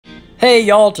Hey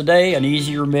y'all, today an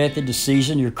easier method to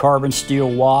season your carbon steel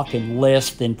wok in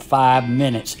less than 5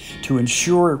 minutes to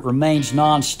ensure it remains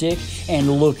non-stick and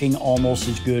looking almost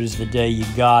as good as the day you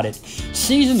got it.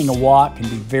 Seasoning a wok can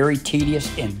be very tedious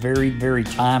and very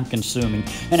time consuming,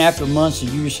 and after months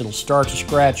of use it'll start to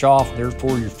scratch off,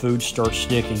 therefore your food starts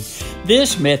sticking.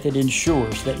 This method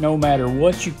ensures that no matter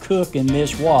what you cook in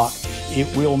this wok,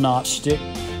 it will not stick,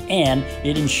 and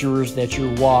it ensures that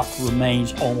your wok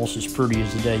remains almost as pretty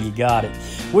as the day you got it.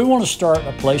 We want to start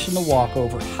by placing the wok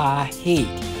over high heat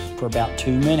for about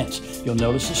 2 minutes. You'll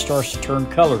notice it starts to turn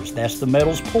colors. That's the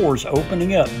metal's pores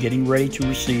opening up, getting ready to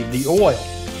receive the oil.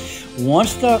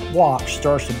 Once the wok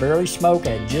starts to barely smoke,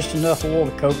 add just enough oil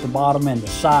to coat the bottom and the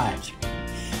sides.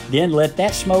 Then let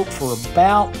that smoke for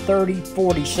about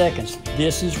 30-40 seconds.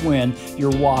 This is when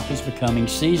your wok is becoming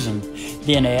seasoned.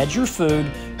 Then add your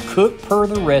food, cook per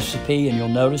the recipe, and you'll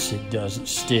notice it doesn't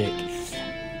stick.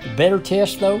 The better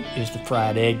test though is the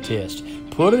fried egg test.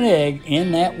 Put an egg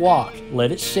in that wok,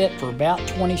 let it sit for about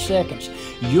 20 seconds.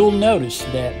 You'll notice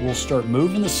that we'll start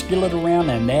moving the skillet around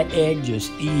and that egg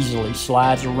just easily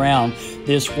slides around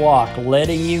this wok,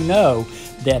 letting you know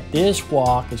that this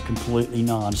wok is completely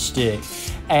non-stick.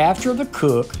 After the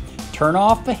cook, turn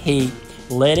off the heat,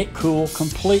 let it cool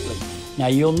completely. Now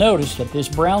you'll notice that this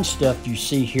brown stuff you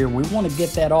see here, we want to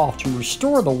get that off to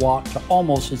restore the wok to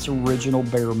almost its original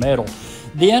bare metal.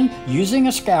 Then, using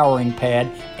a scouring pad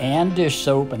and dish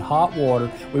soap and hot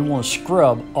water, we want to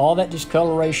scrub all that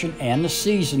discoloration and the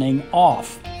seasoning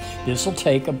off. This will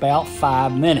take about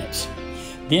 5 minutes.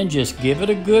 Then just give it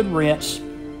a good rinse.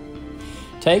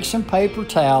 Take some paper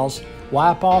towels,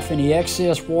 wipe off any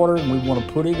excess water, and we want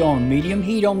to put it on medium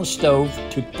heat on the stove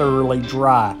to thoroughly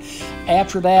dry.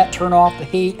 After that, turn off the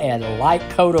heat, add a light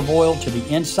coat of oil to the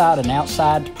inside and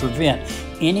outside to prevent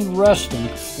any rusting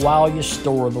while you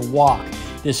store the wok.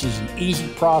 This is an easy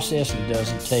process and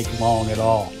doesn't take long at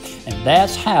all. And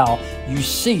that's how you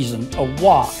season a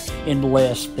wok in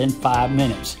less than 5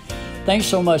 minutes. Thanks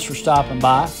so much for stopping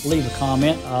by. Leave a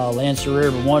comment. I'll answer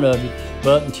every one of you.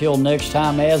 But until next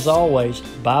time, as always,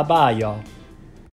 bye-bye, y'all.